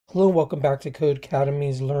Hello, welcome back to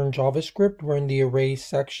Codecademy's Learn JavaScript. We're in the array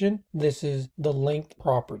section. This is the length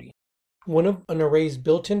property. One of an array's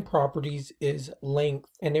built-in properties is length,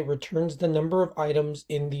 and it returns the number of items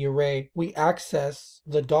in the array. We access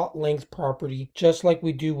the .length property just like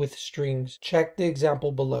we do with strings. Check the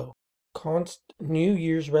example below. Const New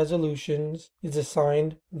Year's resolutions is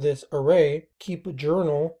assigned this array. Keep a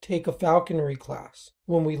journal, take a falconry class.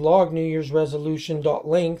 When we log New Year's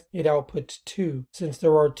resolution.length, it outputs 2, since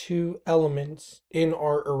there are 2 elements in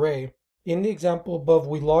our array. In the example above,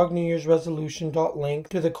 we log New Year's resolution.length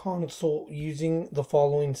to the console using the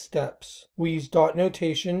following steps. We use dot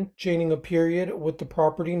notation, chaining a period with the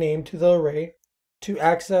property name to the array to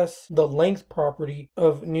access the length property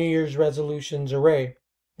of New Year's resolution's array.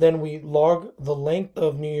 Then we log the length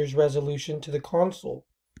of New Year's resolution to the console.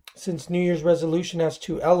 Since New Year's resolution has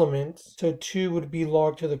 2 elements, so 2 would be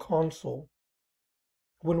logged to the console.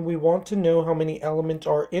 When we want to know how many elements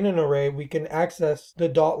are in an array, we can access the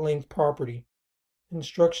 .length property.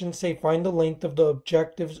 Instructions say find the length of the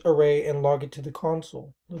objectives array and log it to the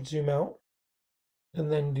console. Let's zoom out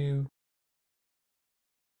and then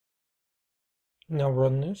now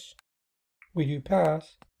run this. We do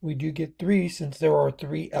pass. We do get 3 since there are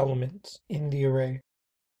 3 elements in the array.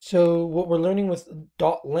 So what we're learning with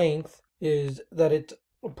 .length is that it's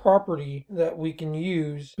a property that we can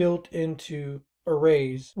use built into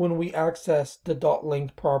arrays. When we access the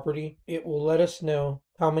 .length property, it will let us know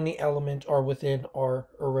how many elements are within our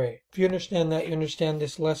array. If you understand that, you understand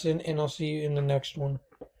this lesson, and I'll see you in the next one.